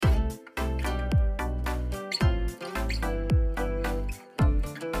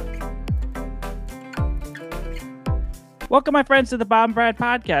Welcome, my friends, to the Bob and Brad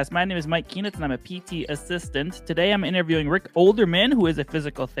podcast. My name is Mike Keenitz, and I'm a PT assistant. Today, I'm interviewing Rick Olderman, who is a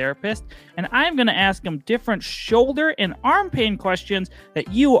physical therapist, and I'm going to ask him different shoulder and arm pain questions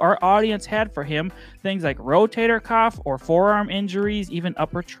that you, our audience, had for him. Things like rotator cuff or forearm injuries, even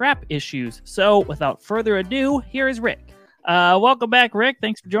upper trap issues. So, without further ado, here is Rick. Welcome back, Rick.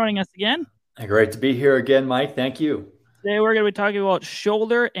 Thanks for joining us again. Great to be here again, Mike. Thank you. Today, we're going to be talking about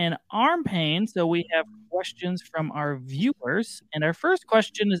shoulder and arm pain. So we have questions from our viewers. And our first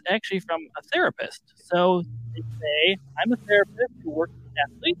question is actually from a therapist. So they say, I'm a therapist who works with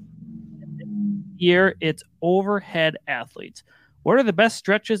athletes. And here, it's overhead athletes. What are the best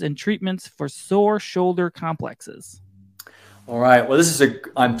stretches and treatments for sore shoulder complexes? All right. Well,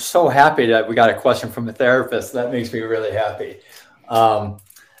 I'm so happy that we got a question from a therapist. That makes me really happy.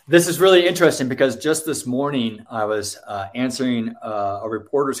 This is really interesting because just this morning I was answering a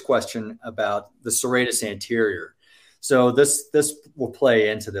reporter's question about the serratus anterior. So this will play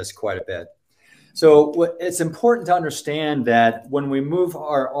into this quite a bit. So it's important to understand that when we move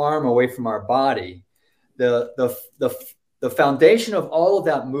our arm away from our body, the foundation of all of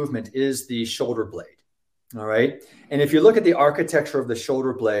that movement is the shoulder blade. All right. And if you look at the architecture of the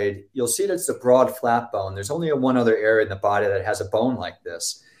shoulder blade, you'll see that it's a broad flat bone. There's only one other area in the body that has a bone like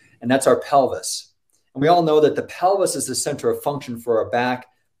this, and that's our pelvis. And we all know that the pelvis is the center of function for our back,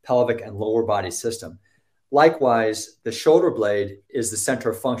 pelvic, and lower body system. Likewise, the shoulder blade is the center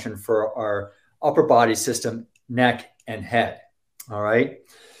of function for our upper body system, neck, and head. All right.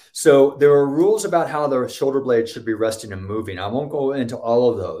 So there are rules about how the shoulder blade should be resting and moving. I won't go into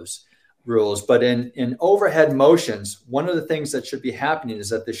all of those rules, but in overhead motions, one of the things that should be happening is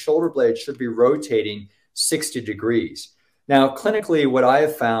that the shoulder blade should be rotating 60 degrees. Now, clinically, what I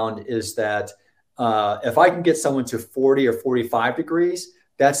have found is that if I can get someone to 40 or 45 degrees,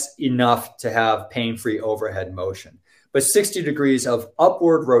 that's enough to have pain-free overhead motion. But 60 degrees of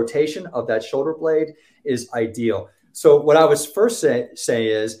upward rotation of that shoulder blade is ideal. So what I would first say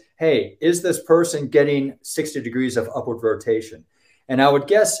is, hey, is this person getting 60 degrees of upward rotation? And I would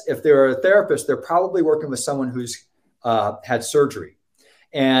guess if they're a therapist, they're probably working with someone who's had surgery.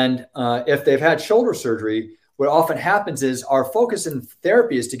 And if they've had shoulder surgery, what often happens is our focus in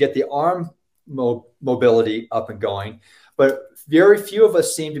therapy is to get the arm mobility up and going, but very few of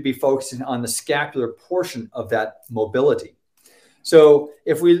us seem to be focusing on the scapular portion of that mobility. So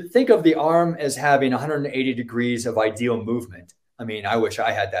if we think of the arm as having 180 degrees of ideal movement, I mean, I wish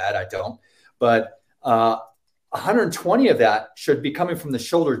I had that, I don't, but 120 of that should be coming from the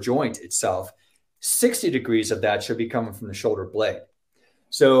shoulder joint itself. 60 degrees of that should be coming from the shoulder blade.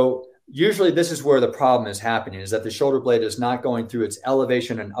 So usually this is where the problem is happening, is that the shoulder blade is not going through its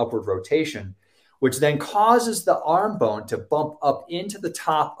elevation and upward rotation, which then causes the arm bone to bump up into the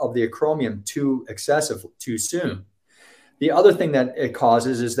top of the acromion too soon. The other thing that it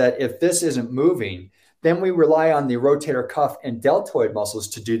causes is that if this isn't moving, then we rely on the rotator cuff and deltoid muscles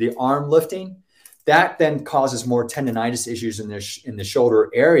to do the arm lifting. That then causes more tendonitis issues in the shoulder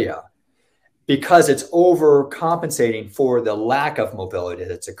area, because it's overcompensating for the lack of mobility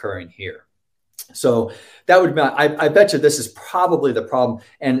that's occurring here. So that would be, I bet you this is probably the problem.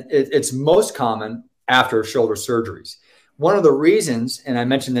 And it's most common after shoulder surgeries. One of the reasons, and I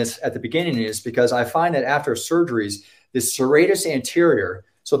mentioned this at the beginning, is because I find that after surgeries, the serratus anterior,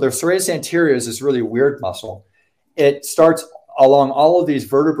 so the serratus anterior is this really weird muscle. It starts along all of these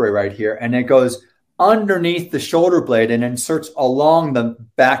vertebrae right here, and it goes underneath the shoulder blade and inserts along the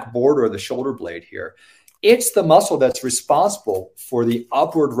back border of the shoulder blade here. It's the muscle that's responsible for the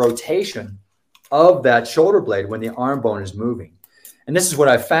upward rotation of that shoulder blade when the arm bone is moving. And this is what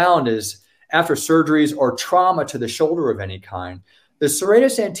I found is after surgeries or trauma to the shoulder of any kind, the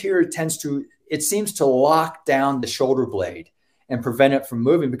serratus anterior seems to lock down the shoulder blade and prevent it from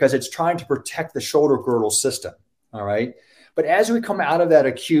moving because it's trying to protect the shoulder girdle system. All right. But as we come out of that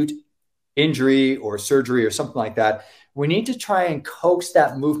acute injury or surgery or something like that, we need to try and coax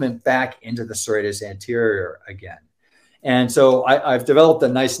that movement back into the serratus anterior again. And so I've developed a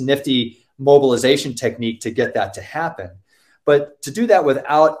nice nifty mobilization technique to get that to happen. But to do that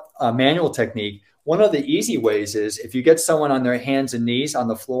without a manual technique, one of the easy ways is if you get someone on their hands and knees on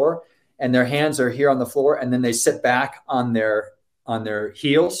the floor and their hands are here on the floor and then they sit back on their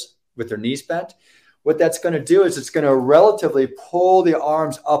heels with their knees bent, what that's going to do is it's going to relatively pull the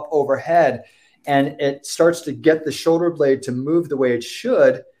arms up overhead, and it starts to get the shoulder blade to move the way it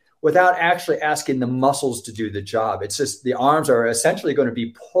should without actually asking the muscles to do the job. It's just the arms are essentially going to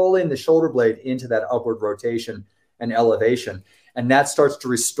be pulling the shoulder blade into that upward rotation and elevation, and that starts to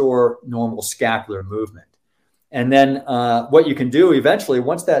restore normal scapular movement. And then what you can do eventually,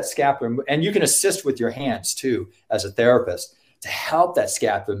 once that scapula, and you can assist with your hands too, as a therapist, to help that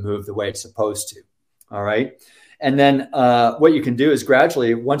scapula move the way it's supposed to. All right. And then what you can do is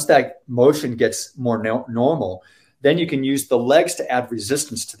gradually, once that motion gets more normal, then you can use the legs to add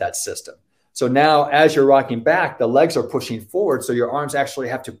resistance to that system. So now as you're rocking back, the legs are pushing forward. So your arms actually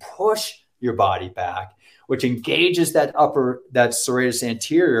have to push your body back, which engages that serratus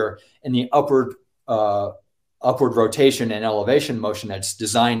anterior in the upward rotation and elevation motion that's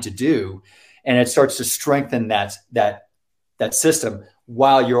designed to do. And it starts to strengthen that system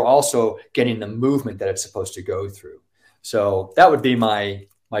while you're also getting the movement that it's supposed to go through. So that would be my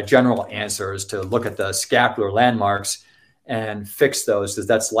general answer, is to look at the scapular landmarks and fix those.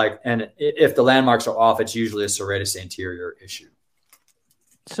 And if the landmarks are off, it's usually a serratus anterior issue.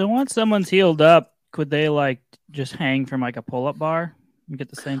 So once someone's healed up, could they just hang from a pull-up bar and get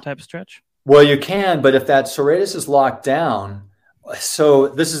the same type of stretch? Well, you can, but if that serratus is locked down, so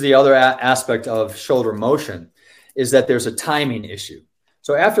this is the other aspect of shoulder motion, is that there's a timing issue.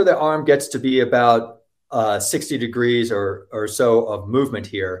 So after the arm gets to be about 60 degrees or so of movement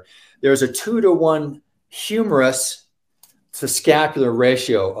here, there's a 2-to-1 humerus to scapular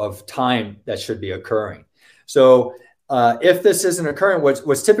ratio of time that should be occurring. So if this isn't occurring,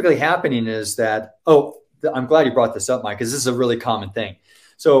 what's typically happening is that, I'm glad you brought this up, Mike, because this is a really common thing.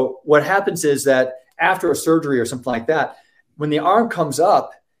 So what happens is that after a surgery or something like that, when the arm comes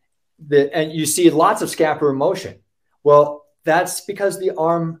up, and you see lots of scapular motion, well, that's because the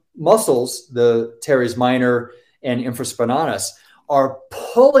arm muscles, the teres minor and infraspinatus, are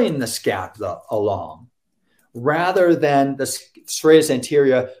pulling the scapula along rather than the serratus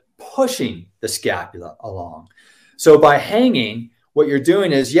anterior pushing the scapula along. So by hanging, what you're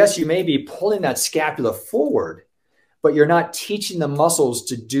doing is, yes, you may be pulling that scapula forward, but you're not teaching the muscles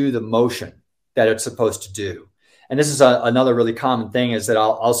to do the motion that it's supposed to do. And this is another really common thing, is that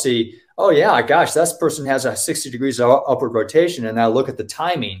I'll see, oh yeah, gosh, that person has a 60 degrees of upward rotation. And I look at the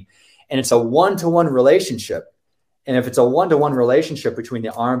timing, and it's a 1-to-1 relationship. And if it's a 1-to-1 relationship between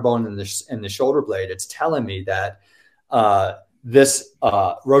the arm bone and the shoulder blade, it's telling me that these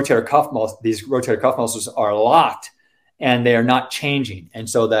rotator cuff muscles are locked and they are not changing. And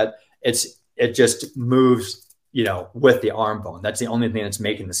so that it just moves, with the arm bone. That's the only thing that's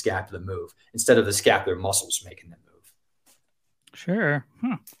making the scapula move, instead of the scapular muscles making them move. Sure.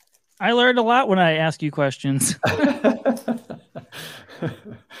 I learned a lot when I ask you questions.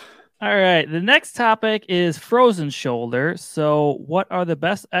 All right. The next topic is frozen shoulder. So what are the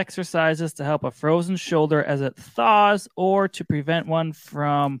best exercises to help a frozen shoulder as it thaws, or to prevent one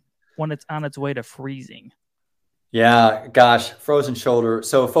from when it's on its way to freezing? Yeah, gosh, frozen shoulder.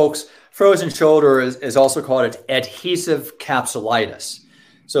 So folks, frozen shoulder is also called adhesive capsulitis.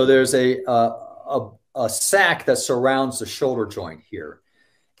 So there's a sac that surrounds the shoulder joint here.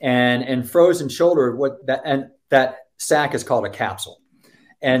 And in frozen shoulder, that sac is called a capsule.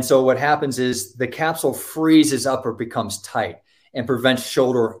 And so what happens is the capsule freezes up or becomes tight and prevents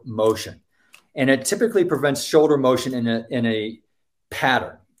shoulder motion. And it typically prevents shoulder motion in a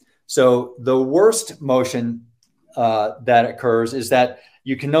pattern. So the worst motion that occurs is that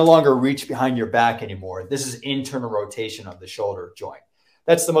you can no longer reach behind your back anymore. This is internal rotation of the shoulder joint.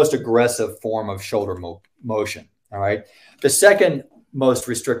 That's the most aggressive form of shoulder motion. All right. The second most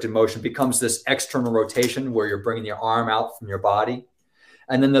restricted motion becomes this external rotation, where you're bringing your arm out from your body.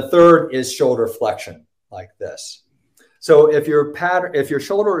 And then the third is shoulder flexion, like this. So if your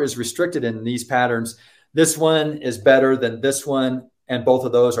shoulder is restricted in these patterns, this one is better than this one, and both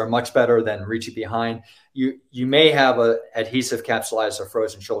of those are much better than reaching behind. You may have an adhesive capsulitis or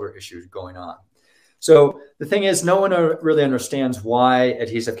frozen shoulder issue going on. So the thing is, no one really understands why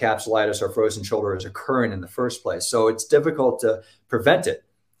adhesive capsulitis or frozen shoulder is occurring in the first place. So it's difficult to prevent it.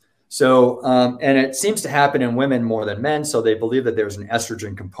 So, and it seems to happen in women more than men. So they believe that there's an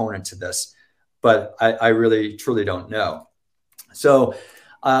estrogen component to this, but I really, truly don't know. So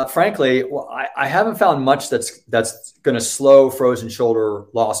frankly, I haven't found much that's going to slow frozen shoulder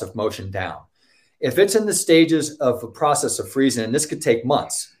loss of motion down. If it's in the stages of a process of freezing, and this could take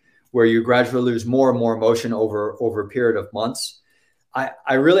months, where you gradually lose more and more motion over a period of months,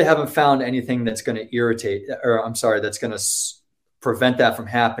 I really haven't found anything that's going to that's going to prevent that from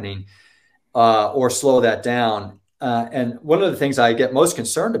happening or slow that down. And one of the things I get most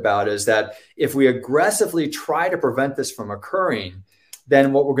concerned about is that if we aggressively try to prevent this from occurring,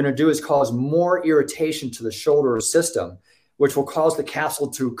 then what we're going to do is cause more irritation to the shoulder system, which will cause the capsule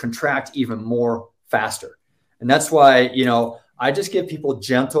to contract even more faster. And that's why, I just give people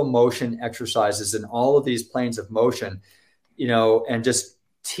gentle motion exercises in all of these planes of motion, and just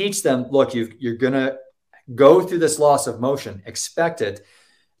teach them, look, you're going to Go through this loss of motion, expect it.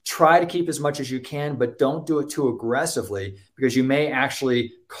 Try to keep as much as you can, but don't do it too aggressively because you may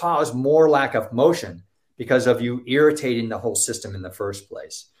actually cause more lack of motion because of you irritating the whole system in the first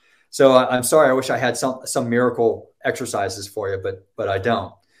place. So I'm sorry, I wish I had some miracle exercises for you, but I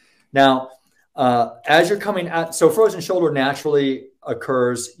don't. Now, as you're coming out, so frozen shoulder naturally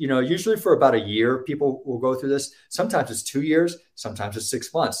occurs, usually for about a year, people will go through this. Sometimes it's 2 years, sometimes it's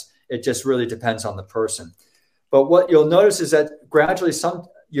 6 months. It just really depends on the person. But what you'll notice is that gradually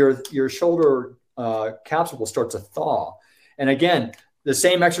your shoulder capsule will start to thaw. And again, the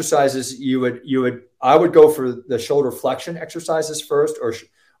same exercises I would go for the shoulder flexion exercises first,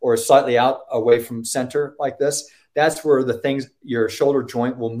 or slightly out away from center like this. That's where your shoulder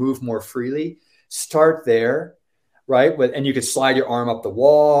joint will move more freely. Start there, right? And you can slide your arm up the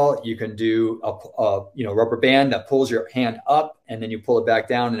wall. You can do a rubber band that pulls your hand up, and then you pull it back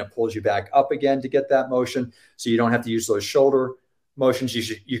down, and it pulls you back up again to get that motion. So you don't have to use those shoulder motions.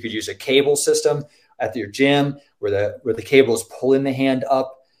 You could use a cable system at your gym where the cable is pulling the hand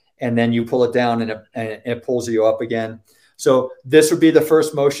up, and then you pull it down, and it pulls you up again. So this would be the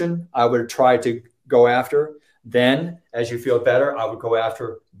first motion I would try to go after. Then, as you feel better, I would go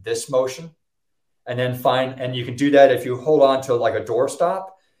after this motion, and then and you can do that if you hold on to like a doorstop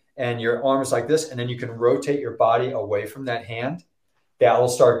and your arm is like this, and then you can rotate your body away from that hand. That will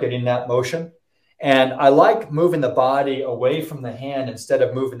start getting that motion. And I like moving the body away from the hand instead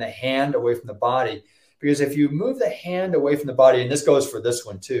of moving the hand away from the body, because if you move the hand away from the body, and this goes for this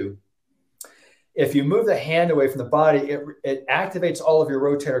one too, if you move the hand away from the body, it activates all of your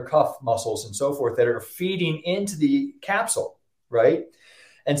rotator cuff muscles and so forth that are feeding into the capsule, right?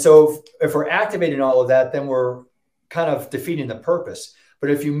 And so if we're activating all of that, then we're kind of defeating the purpose.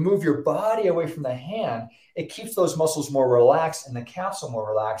 But if you move your body away from the hand, it keeps those muscles more relaxed and the capsule more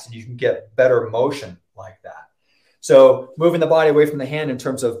relaxed, and you can get better motion like that. So moving the body away from the hand in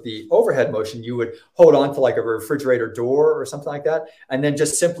terms of the overhead motion, you would hold on to like a refrigerator door or something like that, and then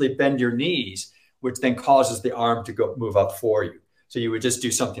just simply bend your knees, which then causes the arm to move up for you. So you would just do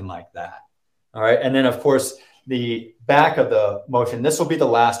something like that. All right. And then, of course, the back of the motion, this will be the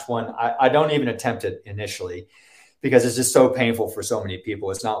last one. I don't even attempt it initially because it's just so painful for so many people.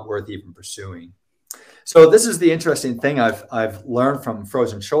 It's not worth even pursuing. So this is the interesting thing I've learned from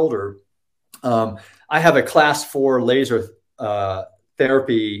frozen shoulder. I have a class 4 laser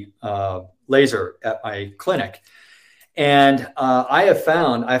therapy laser at my clinic. And I have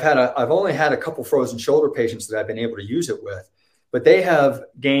found I've only had a couple frozen shoulder patients that I've been able to use it with, but they have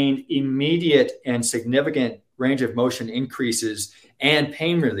gained immediate and significant range of motion increases and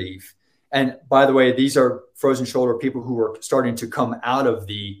pain relief. And by the way, these are frozen shoulder people who are starting to come out of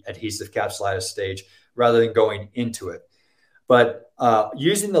the adhesive capsulitis stage rather than going into it. But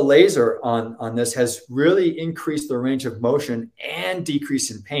using the laser on this has really increased the range of motion and decrease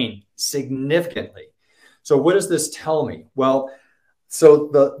in pain significantly. So what does this tell me? Well, so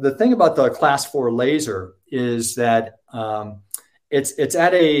the thing about the class 4 laser is that it's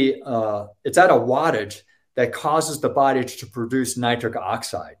at a wattage that causes the body to produce nitric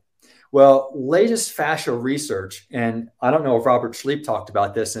oxide. Well, latest fascia research, and I don't know if Robert Schleep talked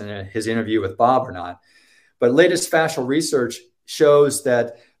about this in his interview with Bob or not, but latest fascial research shows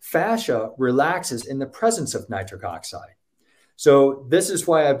that fascia relaxes in the presence of nitric oxide. So this is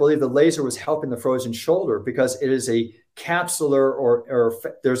why I believe the laser was helping the frozen shoulder, because it is a capsular or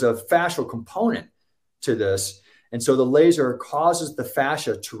there's a fascial component to this. And so the laser causes the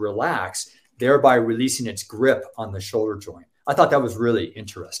fascia to relax, thereby releasing its grip on the shoulder joint. I thought that was really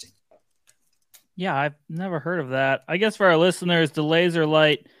interesting. Yeah, I've never heard of that. I guess for our listeners, the laser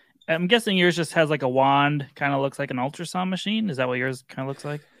light, I'm guessing yours just has like a wand, kind of looks like an ultrasound machine. Is that what yours kind of looks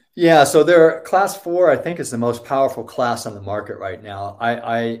like? Yeah, so class 4, I think, is the most powerful class on the market right now.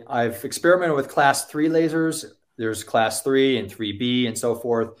 I've experimented with class 3 lasers. There's class 3 and 3B and so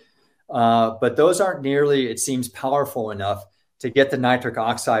forth. But those aren't nearly, it seems, powerful enough to get the nitric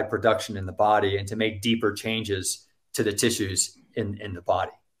oxide production in the body and to make deeper changes to the tissues in the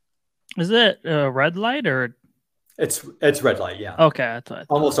body. Is it red light or? It's red light, yeah. Okay. That's what I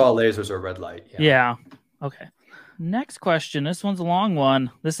thought. Almost all lasers are red light. Yeah. Okay. Next question. This one's a long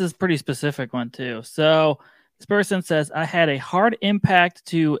one. This is a pretty specific one too. So this person says, I had a hard impact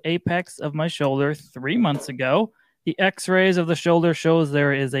to apex of my shoulder 3 months ago. The x-rays of the shoulder shows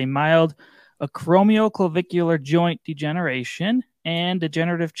there is a mild acromioclavicular joint degeneration and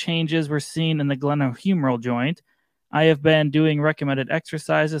degenerative changes were seen in the glenohumeral joint. I have been doing recommended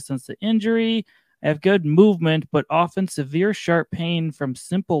exercises since the injury. I have good movement, but often severe sharp pain from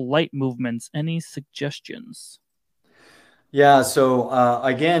simple light movements. Any suggestions? Yeah. So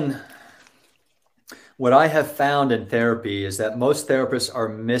again, what I have found in therapy is that most therapists are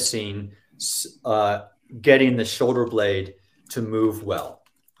missing getting the shoulder blade to move well.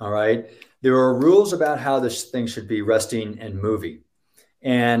 All right. There are rules about how this thing should be resting and moving.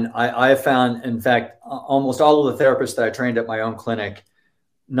 And I have found, in fact, almost all of the therapists that I trained at my own clinic,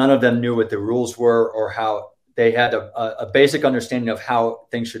 none of them knew what the rules were or how they had a basic understanding of how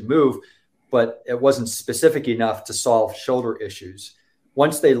things should move, but it wasn't specific enough to solve shoulder issues.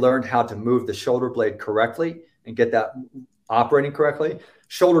 Once they learned how to move the shoulder blade correctly and get that operating correctly,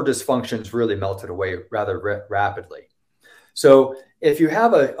 shoulder dysfunctions really melted away rather rapidly. So if you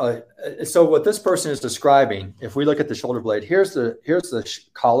have so what this person is describing, if we look at the shoulder blade, here's the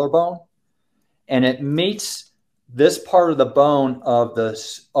collarbone, and it meets this part of the bone of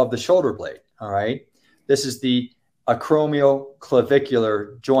the shoulder blade. All right. This is the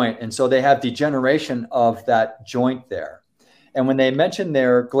acromioclavicular joint. And so they have degeneration of that joint there. And when they mention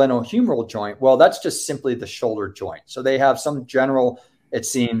their glenohumeral joint, well, that's just simply the shoulder joint. So they have some general, it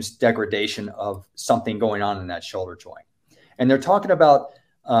seems, degradation of something going on in that shoulder joint. And they're talking about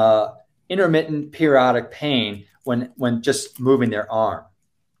intermittent periodic pain when just moving their arm.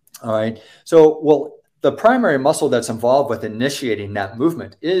 All right. So, well, the primary muscle that's involved with initiating that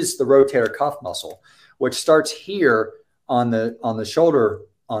movement is the rotator cuff muscle, which starts here on the shoulder,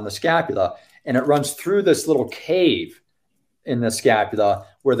 on the scapula, and it runs through this little cave in the scapula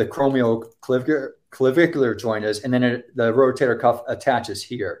where the acromioclavicular joint is, and then the rotator cuff attaches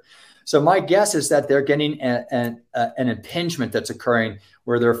here. So my guess is that they're getting an impingement that's occurring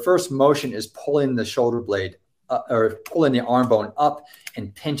where their first motion is pulling the shoulder blade or pulling the arm bone up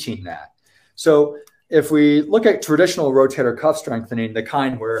and pinching that. So if we look at traditional rotator cuff strengthening, the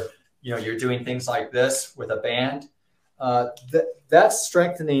kind where you're doing things like this with a band, that's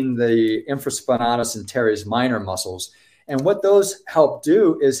strengthening the infraspinatus and teres minor muscles. And what those help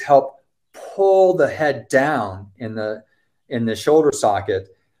do is help pull the head down in the shoulder socket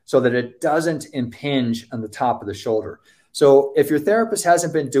so that it doesn't impinge on the top of the shoulder. So if your therapist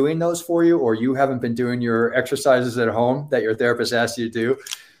hasn't been doing those for you, or you haven't been doing your exercises at home that your therapist asked you to do,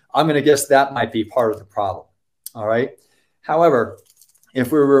 I'm going to guess that might be part of the problem. All right. However,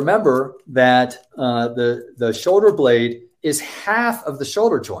 if we remember that the shoulder blade is half of the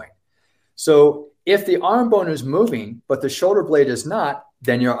shoulder joint. So if the arm bone is moving, but the shoulder blade is not,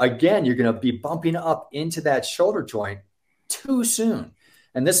 then you're going to be bumping up into that shoulder joint too soon.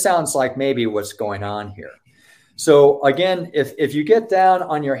 And this sounds like maybe what's going on here. So again, if you get down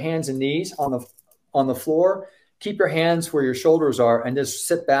on your hands and knees on the floor, keep your hands where your shoulders are and just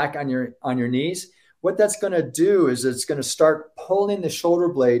sit back on your knees. What that's going to do is it's going to start pulling the shoulder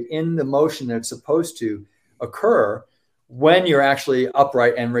blade in the motion that it's supposed to occur when you're actually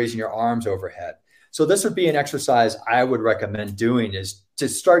upright and raising your arms overhead. So this would be an exercise I would recommend doing, is to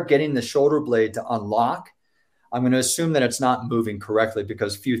start getting the shoulder blade to unlock. I'm going to assume that it's not moving correctly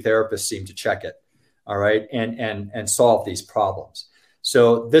because few therapists seem to check it. All right. And solve these problems.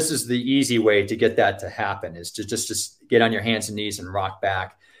 So this is the easy way to get that to happen, is to just get on your hands and knees and rock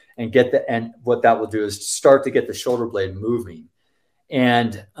back and and what that will do is start to get the shoulder blade moving.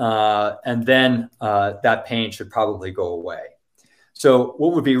 And then that pain should probably go away. So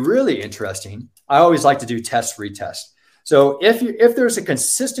what would be really interesting, I always like to do test retest. So if there's a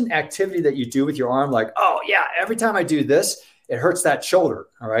consistent activity that you do with your arm, like, oh yeah, every time I do this, it hurts that shoulder.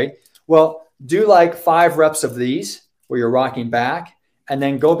 All right. Well, do like 5 reps of these where you're rocking back, and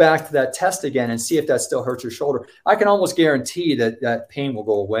then go back to that test again and see if that still hurts your shoulder. I can almost guarantee that pain will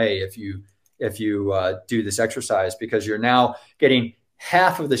go away if you do this exercise, because you're now getting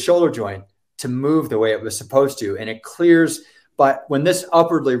half of the shoulder joint to move the way it was supposed to, and it clears. But when this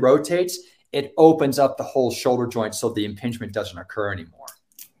upwardly rotates, it opens up the whole shoulder joint so the impingement doesn't occur anymore.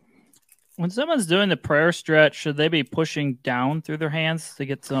 When someone's doing the prayer stretch, should they be pushing down through their hands to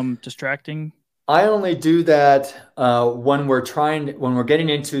get some distracting? I only do that when we're getting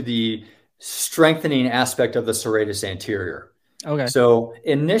into the strengthening aspect of the serratus anterior. Okay. So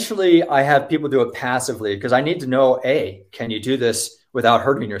initially I have people do it passively because I need to know, can you do this without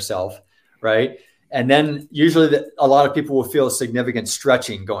hurting yourself? Right. And then usually a lot of people will feel significant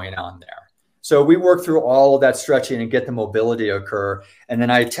stretching going on there. So we work through all of that stretching and get the mobility to occur. And then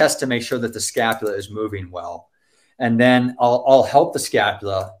I test to make sure that the scapula is moving well. And then I'll help the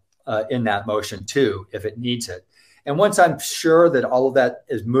scapula in that motion too, if it needs it. And once I'm sure that all of that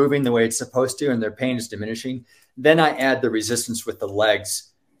is moving the way it's supposed to and their pain is diminishing, then I add the resistance with the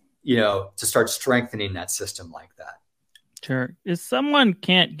legs, to start strengthening that system like that. Sure. If someone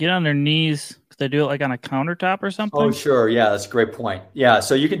can't get on their knees, because they do it like on a countertop or something? Oh, sure. Yeah, that's a great point. Yeah.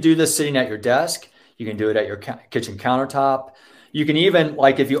 So you can do this sitting at your desk. You can do it at your kitchen countertop. You can even,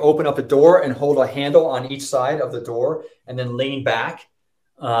 like, if you open up a door and hold a handle on each side of the door and then lean back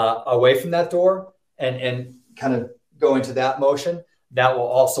away from that door and kind of go into that motion, that will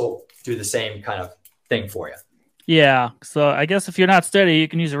also do the same kind of thing for you. Yeah. So I guess if you're not steady, you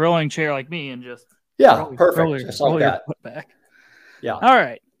can use a rolling chair like me and just perfect. Just like that. Foot back. Yeah. All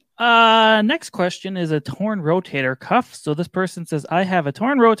right. Next question is a torn rotator cuff. So this person says, I have a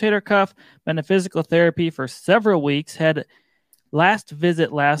torn rotator cuff, been to physical therapy for several weeks, had last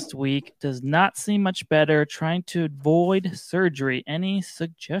visit last week, does not seem much better, trying to avoid surgery. Any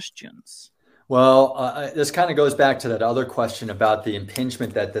suggestions? Well, this kind of goes back to that other question about the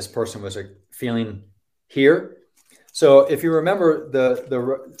impingement that this person was feeling here. So if you remember,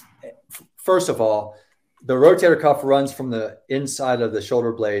 first of all, the rotator cuff runs from the inside of the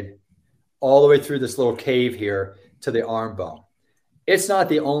shoulder blade all the way through this little cave here to the arm bone. It's not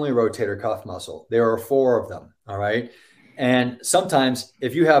the only rotator cuff muscle. There are 4 of them, all right? And sometimes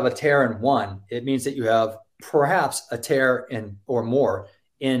if you have a tear in one, it means that you have perhaps a tear in or more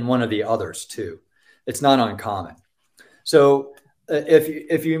in one of the others too. It's not uncommon. So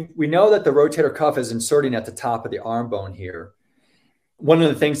we know that the rotator cuff is inserting at the top of the arm bone here. One of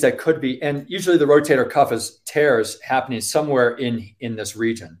the things that could be, and usually the rotator cuff is tears happening somewhere in this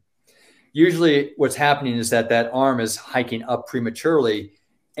region. Usually what's happening is that arm is hiking up prematurely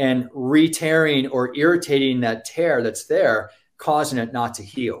and re-tearing or irritating that tear that's there, causing it not to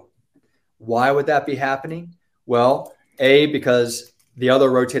heal. Why would that be happening? Well, because the other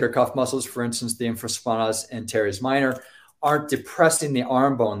rotator cuff muscles, for instance, the infraspinatus and teres minor, aren't depressing the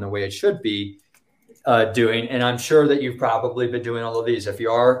arm bone the way it should be doing. And I'm sure that you've probably been doing all of these. If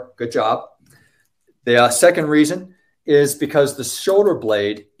you are, good job. The second reason is because the shoulder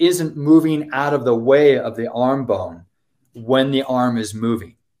blade isn't moving out of the way of the arm bone when the arm is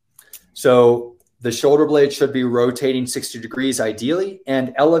moving. So the shoulder blade should be rotating 60 degrees ideally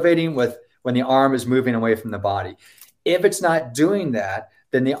and elevating when the arm is moving away from the body. If it's not doing that,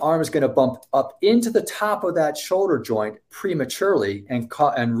 then the arm is going to bump up into the top of that shoulder joint prematurely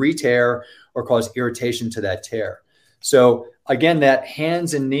and re-tear or cause irritation to that tear. So again, that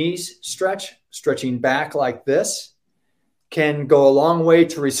hands and knees stretching back like this, can go a long way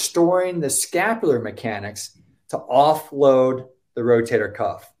to restoring the scapular mechanics to offload the rotator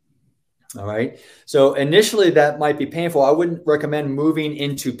cuff. All right. So initially that might be painful. I wouldn't recommend moving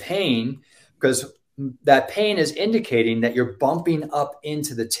into pain because that pain is indicating that you're bumping up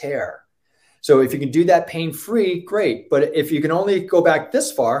into the tear. So if you can do that pain-free, great. But if you can only go back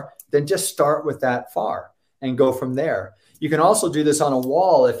this far, then just start with that far and go from there. You can also do this on a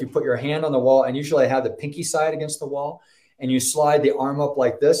wall. If you put your hand on the wall, and usually I have the pinky side against the wall, and you slide the arm up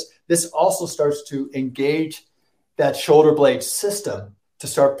like this, this also starts to engage that shoulder blade system to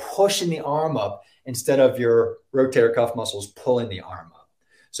start pushing the arm up instead of your rotator cuff muscles pulling the arm up.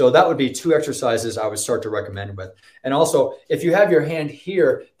 So that would be 2 exercises I would start to recommend with. And also, if you have your hand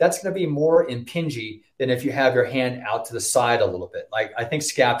here, that's going to be more impingy than if you have your hand out to the side a little bit. Like I think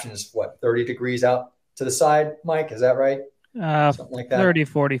scaption is what, 30 degrees out to the side, Mike? Is that right? Something like that. 30,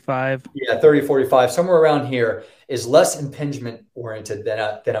 45. Yeah, 30, 45. Somewhere around here is less impingement oriented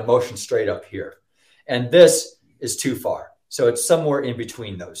than a motion straight up here. And this is too far. So it's somewhere in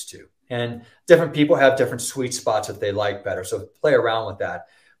between those two. And different people have different sweet spots that they like better. So play around with that.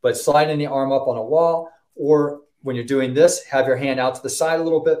 But sliding the arm up on a wall, or when you're doing this, have your hand out to the side a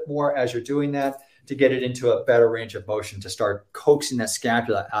little bit more as you're doing that to get it into a better range of motion, to start coaxing that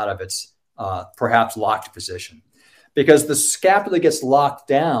scapula out of its perhaps locked position. Because the scapula gets locked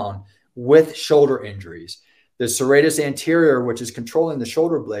down with shoulder injuries. The serratus anterior, which is controlling the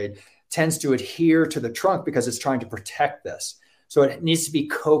shoulder blade, tends to adhere to the trunk because it's trying to protect this. So it needs to be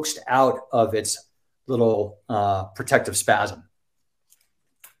coaxed out of its little protective spasm.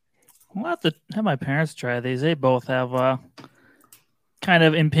 I'll have to have my parents try these. They both have kind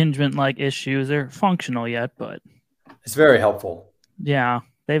of impingement-like issues. They're functional yet, but it's very helpful. Yeah,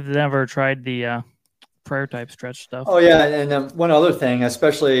 they've never tried the prayer type stretch stuff. Oh yeah, and one other thing,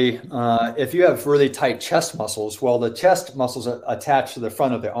 especially if you have really tight chest muscles. Well, the chest muscles are attached to the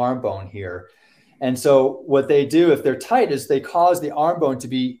front of the arm bone here, and so what they do if they're tight is they cause the arm bone to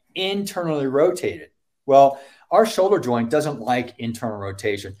be internally rotated. Well, our shoulder joint doesn't like internal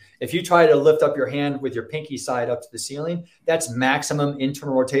rotation. If you try to lift up your hand with your pinky side up to the ceiling, that's maximum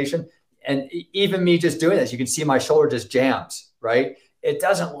internal rotation. And even me just doing this, you can see my shoulder just jams, right? It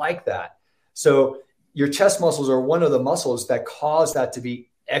doesn't like that. So your chest muscles are one of the muscles that cause that to be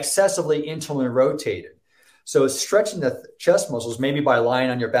excessively internally rotated. So stretching the chest muscles, maybe by lying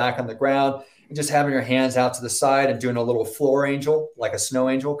on your back on the ground and just having your hands out to the side and doing a little floor angel, like a snow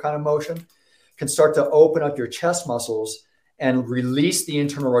angel kind of motion, can start to open up your chest muscles and release the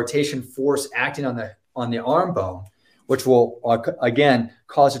internal rotation force acting on the arm bone, which will, again,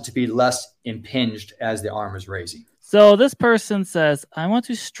 cause it to be less impinged as the arm is raising. So this person says, I want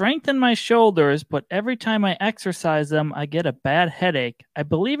to strengthen my shoulders, but every time I exercise them, I get a bad headache. I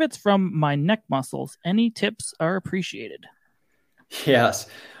believe it's from my neck muscles. Any tips are appreciated. Yes.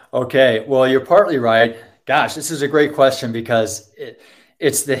 Okay. Well, you're partly right. Gosh, this is a great question because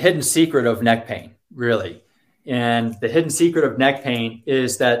it's the hidden secret of neck pain, really. And the hidden secret of neck pain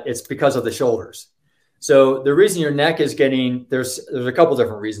is that it's because of the shoulders. So the reason your neck is getting, there's a couple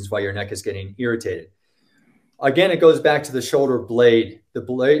different reasons why your neck is getting irritated. Again, it goes back to the shoulder blade.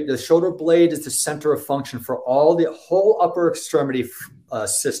 The shoulder blade is the center of function for the whole upper extremity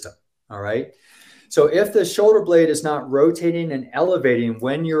system. All right. So if the shoulder blade is not rotating and elevating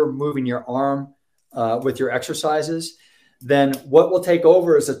when you're moving your arm with your exercises, then what will take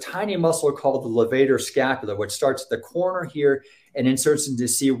over is a tiny muscle called the levator scapula, which starts at the corner here and inserts into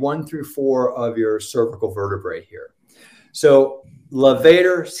C1 through 4 of your cervical vertebrae here. So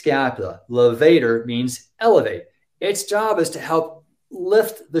levator scapula. Levator means elevate. Its job is to help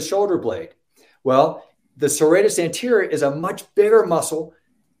lift the shoulder blade. Well, the serratus anterior is a much bigger muscle.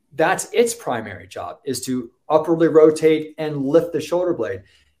 That's its primary job, is to upwardly rotate and lift the shoulder blade.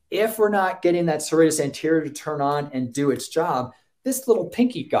 If we're not getting that serratus anterior to turn on and do its job, this little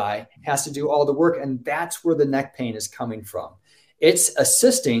pinky guy has to do all the work, and that's where the neck pain is coming from. It's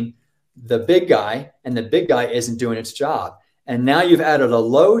assisting the big guy, and the big guy isn't doing its job. And now you've added a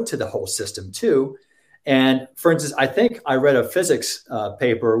load to the whole system too. And for instance, I think I read a physics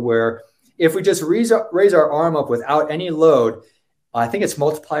paper where if we just raise our arm up without any load, I think it's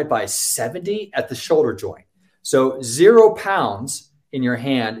multiplied by 70 at the shoulder joint. So 0 pounds in your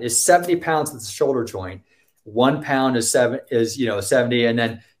hand is 70 pounds at the shoulder joint. 1 pound is 70, and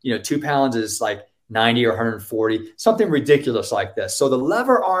then 2 pounds is like 90 or 140, something ridiculous like this. So the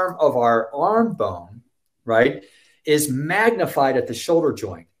lever arm of our arm bone, right, is magnified at the shoulder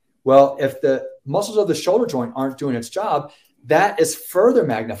joint. Well, if the muscles of the shoulder joint aren't doing its job, that is further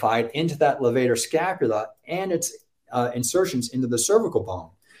magnified into that levator scapula and its insertions into the cervical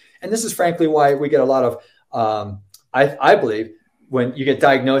bone. And this is frankly why we get a lot of, I believe, when you get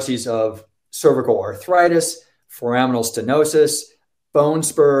diagnoses of cervical arthritis, foraminal stenosis, bone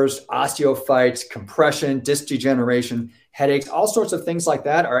spurs, osteophytes, compression, disc degeneration, headaches, all sorts of things like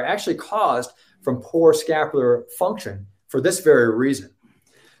that are actually caused from poor scapular function for this very reason.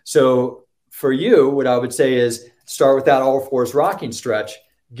 So for you, what I would say is start with that all fours rocking stretch,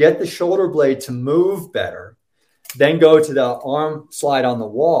 get the shoulder blade to move better, then go to the arm slide on the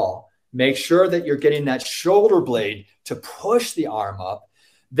wall, make sure that you're getting that shoulder blade to push the arm up,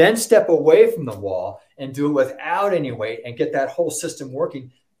 then step away from the wall and do it without any weight and get that whole system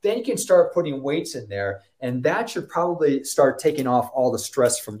working. Then you can start putting weights in there, and that should probably start taking off all the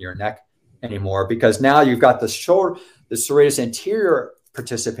stress from your neck anymore, because now you've got the shoulder, the serratus anterior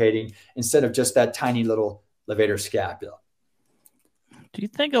participating instead of just that tiny little levator scapula. Do you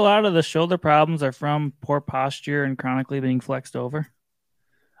think a lot of the shoulder problems are from poor posture and chronically being flexed over?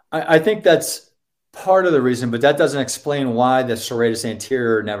 I think that's part of the reason, but that doesn't explain why the serratus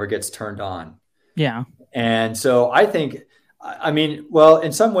anterior never gets turned on. Yeah. And so I think, well,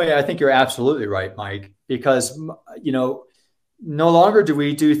 in some way, I think you're absolutely right, Mike, because, no longer do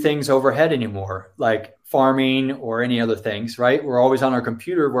we do things overhead anymore, like farming or any other things, right? We're always on our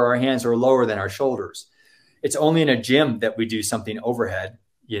computer where our hands are lower than our shoulders. It's only in a gym that we do something overhead,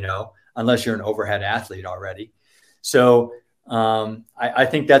 unless you're an overhead athlete already. So I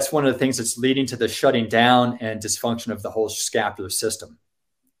think that's one of the things that's leading to the shutting down and dysfunction of the whole scapular system.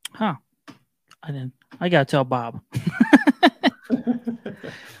 Huh. I got to tell Bob.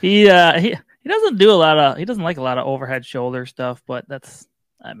 He doesn't he doesn't like a lot of overhead shoulder stuff, but that's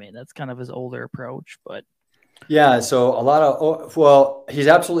kind of his older approach, but yeah. So he's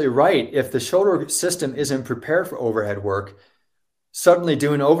absolutely right. If the shoulder system isn't prepared for overhead work, suddenly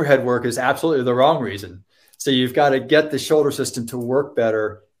doing overhead work is absolutely the wrong reason. So you've got to get the shoulder system to work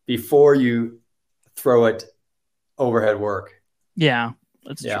better before you throw it overhead work. Yeah,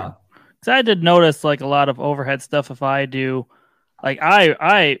 that's true. Because I did notice like a lot of overhead stuff. If I do, like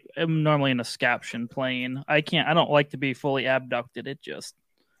I am normally in a scaption plane. I don't like to be fully abducted. I just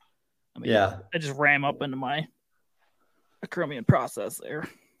ram up into my acromion process there.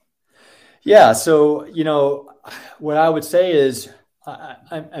 Yeah. So, what I would say is,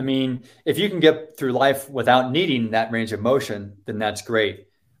 if you can get through life without needing that range of motion, then that's great.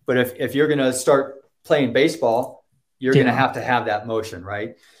 But if you're going to start playing baseball, you're going to have that motion,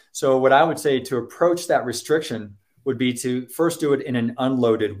 right? So what I would say to approach that restriction would be to first do it in an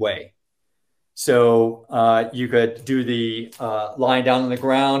unloaded way. So you could do the lying down on the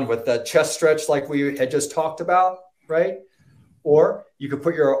ground with the chest stretch like we had just talked about, right? Or you could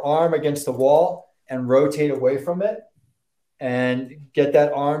put your arm against the wall and rotate away from it and get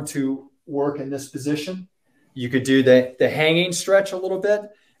that arm to work in this position. You could do the hanging stretch a little bit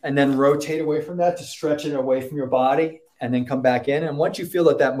and then rotate away from that to stretch it away from your body and then come back in. And once you feel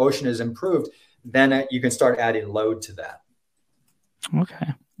that that motion is improved, then you can start adding load to that. Okay.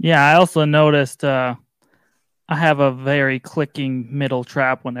 Yeah, I also noticed I have a very clicking middle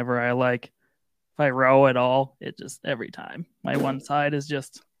trap whenever if I row at all, it just every time my one side is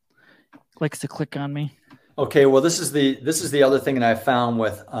just likes to click on me. Okay, well, this is the other thing that I found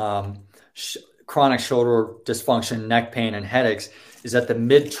with chronic shoulder dysfunction, neck pain, and headaches is that the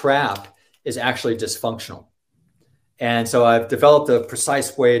mid trap is actually dysfunctional. And so I've developed a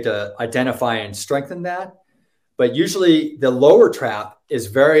precise way to identify and strengthen that. But usually the lower trap is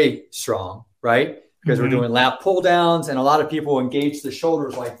very strong, right? Because we're doing lat pull downs, and a lot of people engage the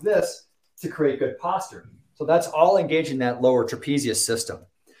shoulders like this to create good posture. So that's all engaging that lower trapezius system.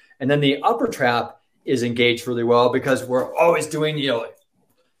 And then the upper trap is engaged really well because we're always doing,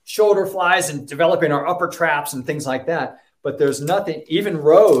 shoulder flies and developing our upper traps and things like that. But there's nothing, even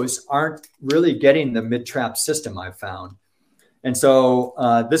rows aren't really getting the mid trap system, I've found. And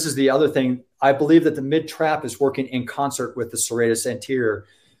so this is the other thing. I believe that the mid trap is working in concert with the serratus anterior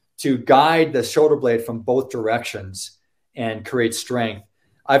to guide the shoulder blade from both directions and create strength.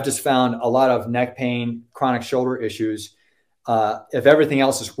 I've just found a lot of neck pain, chronic shoulder issues. If everything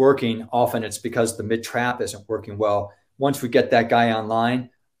else is working, often it's because the mid trap isn't working well. Once we get that guy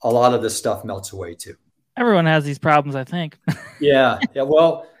online, a lot of this stuff melts away too. Everyone has these problems, I think. Yeah.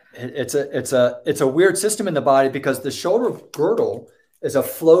 Well, it's a weird system in the body because the shoulder girdle is a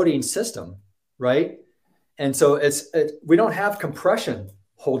floating system, right? And so we don't have compression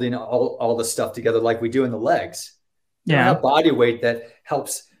holding all the stuff together like we do in the legs. You don't have body weight that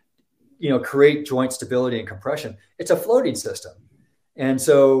helps, create joint stability and compression. It's a floating system. And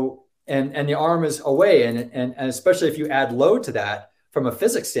so, and the arm is away. And especially if you add load to that from a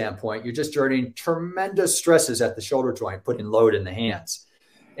physics standpoint, you're just generating tremendous stresses at the shoulder joint, putting load in the hands.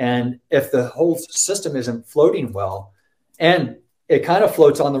 And if the whole system isn't floating well, and it kind of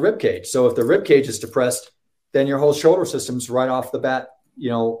floats on the rib cage. So if the rib cage is depressed, then your whole shoulder system's right off the bat,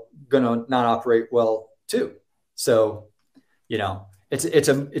 going to not operate well too. So,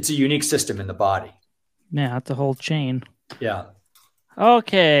 it's a unique system in the body. Yeah, it's a whole chain. Yeah.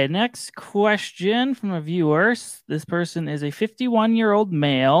 Okay, next question from a viewer. This person is a 51-year-old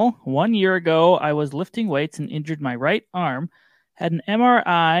male. 1 year ago, I was lifting weights and injured my right arm, had an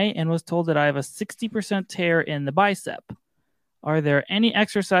MRI, and was told that I have a 60% tear in the bicep. Are there any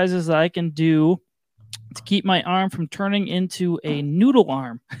exercises that I can do to keep my arm from turning into a noodle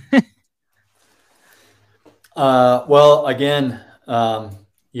arm? Well, again,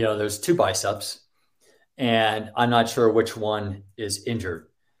 there's two biceps. And I'm not sure which one is injured.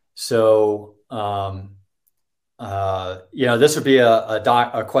 So, this would be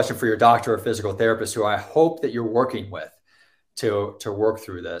a question for your doctor or physical therapist who I hope that you're working with to work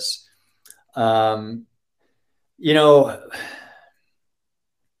through this. A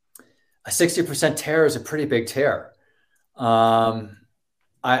 60% tear is a pretty big tear.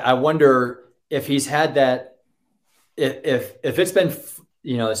 I wonder if he's had that, if it's been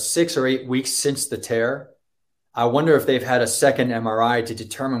 6 or 8 weeks since the tear, I wonder if they've had a second MRI to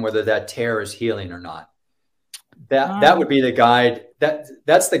determine whether that tear is healing or not. That would be the guide.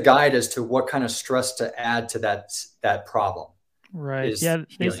 That's the guide as to what kind of stress to add to that problem. Right. Yeah.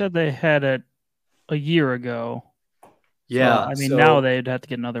 They said they had it a year ago. Yeah. So, now they'd have to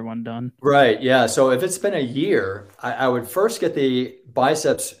get another one done. Right. Yeah. So if it's been a year, I would first get the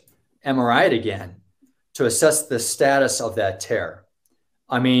biceps MRI'd again to assess the status of that tear.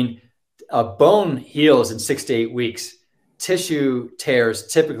 A bone heals in 6 to 8 weeks. Tissue tears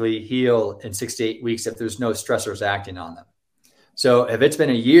typically heal in 6 to 8 weeks if there's no stressors acting on them. So if it's been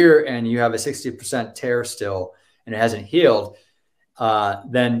a year and you have a 60% tear still and it hasn't healed,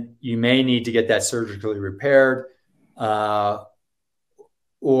 then you may need to get that surgically repaired. Or,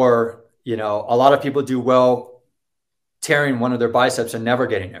 a lot of people do well tearing one of their biceps and never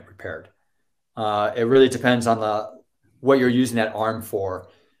getting it repaired. It really depends on what you're using that arm for.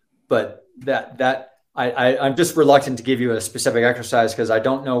 But I'm just reluctant to give you a specific exercise because I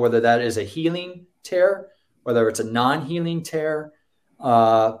don't know whether that is a healing tear, whether it's a non-healing tear,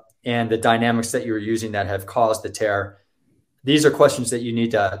 and the dynamics that you're using that have caused the tear. These are questions that you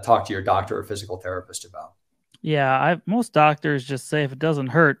need to talk to your doctor or physical therapist about. Yeah, most doctors just say if it doesn't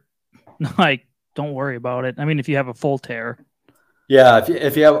hurt, don't worry about it. If you have a full tear. Yeah,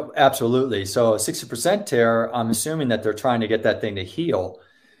 if you have, absolutely. So 60% tear, I'm assuming that they're trying to get that thing to heal.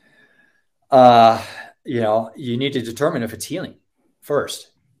 Uh, you need to determine if it's healing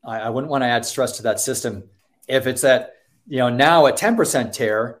first. I wouldn't want to add stress to that system. If it's at, now at 10%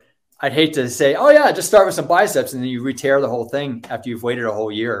 tear, I'd hate to say, oh yeah, just start with some biceps and then you re-tear the whole thing after you've waited a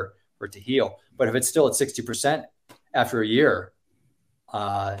whole year for it to heal. But if it's still at 60% after a year,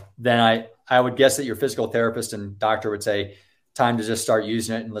 then I would guess that your physical therapist and doctor would say, time to just start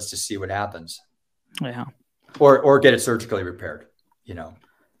using it and let's just see what happens. Yeah. Or get it surgically repaired,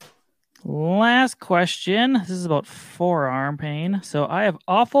 Last question. This is about forearm pain. So I have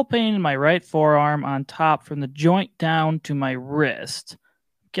awful pain in my right forearm on top from the joint down to my wrist.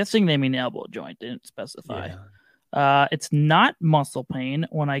 Guessing they mean elbow joint, didn't specify. Yeah. It's not muscle pain.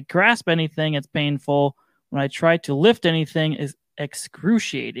 When I grasp anything, it's painful. When I try to lift anything, it's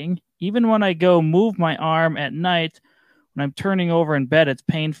excruciating. Even when I go move my arm at night, when I'm turning over in bed, it's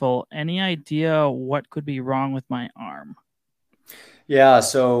painful. Any idea what could be wrong with my arm? Yeah,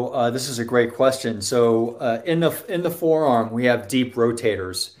 so this is a great question. So in the forearm, we have deep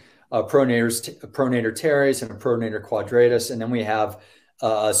rotators, pronator teres and a pronator quadratus, and then we have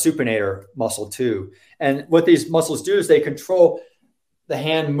a supinator muscle too. And what these muscles do is they control the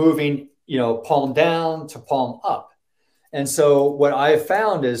hand moving, palm down to palm up. And so what I have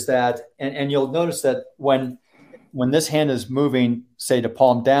found is that, and you'll notice that when this hand is moving, say to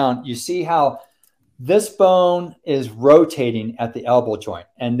palm down, you see how this bone is rotating at the elbow joint.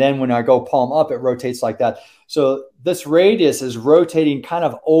 And then when I go palm up, it rotates like that. So this radius is rotating kind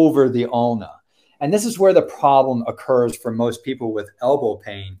of over the ulna. And this is where the problem occurs for most people with elbow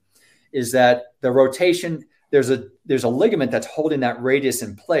pain, is that the rotation, there's a ligament that's holding that radius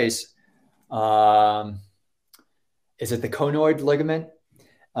in place. Is it the conoid ligament?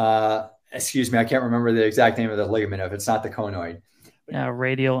 Excuse me, I can't remember the exact name of the ligament if it's not the conoid.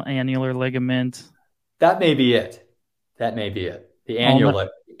 Radial annular ligament. That may be it. The annular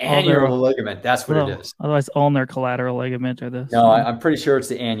ligament. That's what it is. Otherwise, ulnar collateral ligament or this. No, I'm pretty sure it's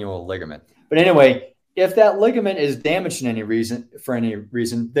the annual ligament. But anyway, if that ligament is damaged for any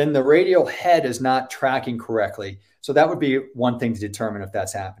reason, then the radial head is not tracking correctly. So that would be one thing to determine if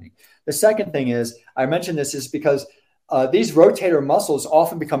that's happening. The second thing is, I mentioned this is because these rotator muscles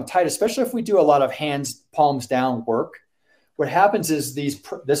often become tight, especially if we do a lot of hands, palms down work. What happens is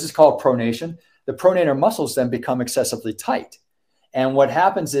this is called pronation. The pronator muscles then become excessively tight. And what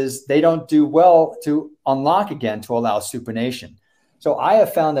happens is they don't do well to unlock again to allow supination. So I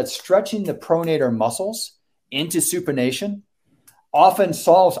have found that stretching the pronator muscles into supination often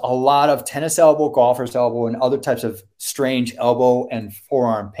solves a lot of tennis elbow, golfer's elbow, and other types of strange elbow and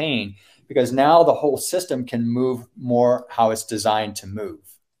forearm pain, because now the whole system can move more how it's designed to move.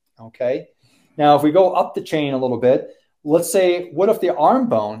 Okay. Now, if we go up the chain a little bit, let's say, what if the arm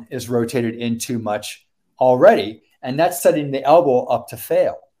bone is rotated in too much already, and that's setting the elbow up to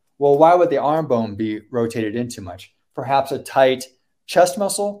fail? Well, why would the arm bone be rotated in too much? Perhaps a tight chest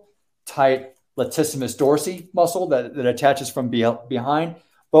muscle, tight latissimus dorsi muscle that attaches from behind.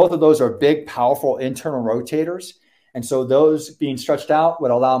 Both of those are big, powerful internal rotators. And so those being stretched out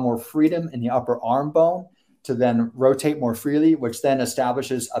would allow more freedom in the upper arm bone to then rotate more freely, which then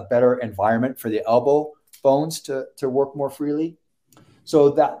establishes a better environment for the elbow bones to work more freely. So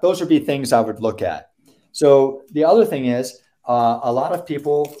those would be things I would look at. So the other thing is a lot of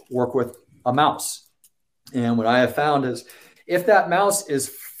people work with a mouse. And what I have found is if that mouse is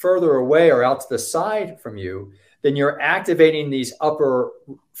further away or out to the side from you, then you're activating these upper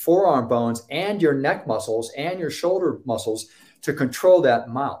forearm bones and your neck muscles and your shoulder muscles to control that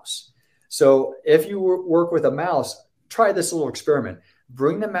mouse. So if you work with a mouse, try this little experiment.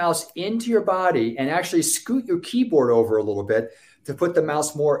 Bring the mouse into your body and actually scoot your keyboard over a little bit to put the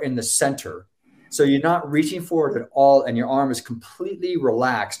mouse more in the center. So you're not reaching for it at all and your arm is completely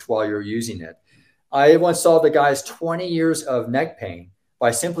relaxed while you're using it. I once solved a guy's 20 years of neck pain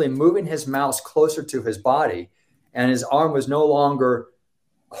by simply moving his mouse closer to his body, and his arm was no longer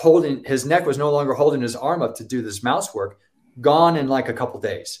holding, his neck was no longer holding his arm up to do this mouse work, gone in like a couple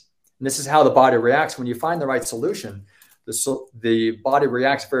days. And this is how the body reacts. When you find the right solution, the body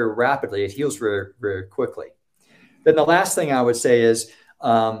reacts very rapidly. It heals very, very quickly. Then the last thing I would say is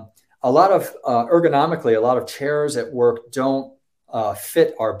a lot of ergonomically, a lot of chairs at work don't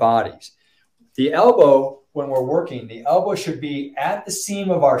fit our bodies. The elbow, when we're working, the elbow should be at the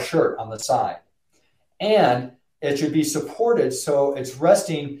seam of our shirt on the side. And it should be supported so it's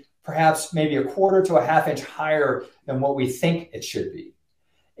resting perhaps maybe a quarter to a half inch higher than what we think it should be.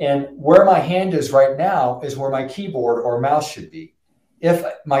 And where my hand is right now is where my keyboard or mouse should be. If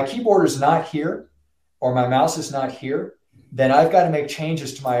my keyboard is not here or my mouse is not here, then I've got to make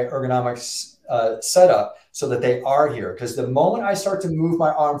changes to my ergonomics setup so that they are here. Because the moment I start to move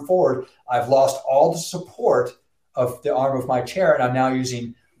my arm forward, I've lost all the support of the arm of my chair, and I'm now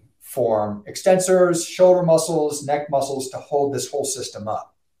using forearm extensors, shoulder muscles, neck muscles to hold this whole system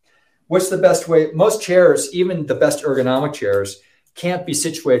up. What's the best way? Most chairs, even the best ergonomic chairs, can't be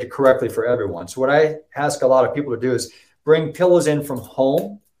situated correctly for everyone. So what I ask a lot of people to do is bring pillows in from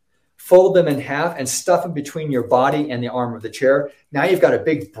home, fold them in half, and stuff them between your body and the arm of the chair. Now you've got a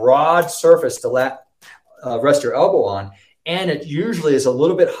big broad surface to rest your elbow on, and it usually is a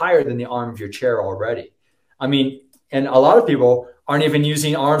little bit higher than the arm of your chair already. I mean, and a lot of people aren't even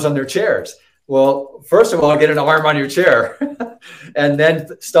using arms on their chairs. Well, first of all, get an arm on your chair and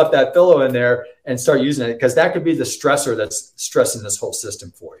then stuff that pillow in there and start using it, because that could be the stressor that's stressing this whole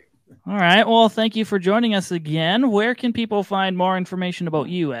system for you. All right. Well, thank you for joining us again. Where can people find more information about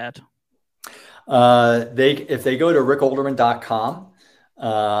you at? If they go to rickolderman.com,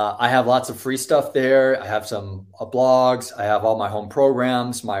 I have lots of free stuff there. I have some blogs. I have all my home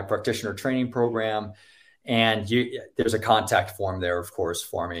programs, my practitioner training program, and there's a contact form there, of course,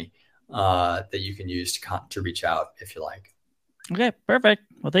 for me that you can use to reach out if you like. Okay, perfect.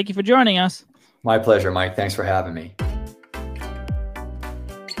 Well, thank you for joining us. My pleasure, Mike. Thanks for having me.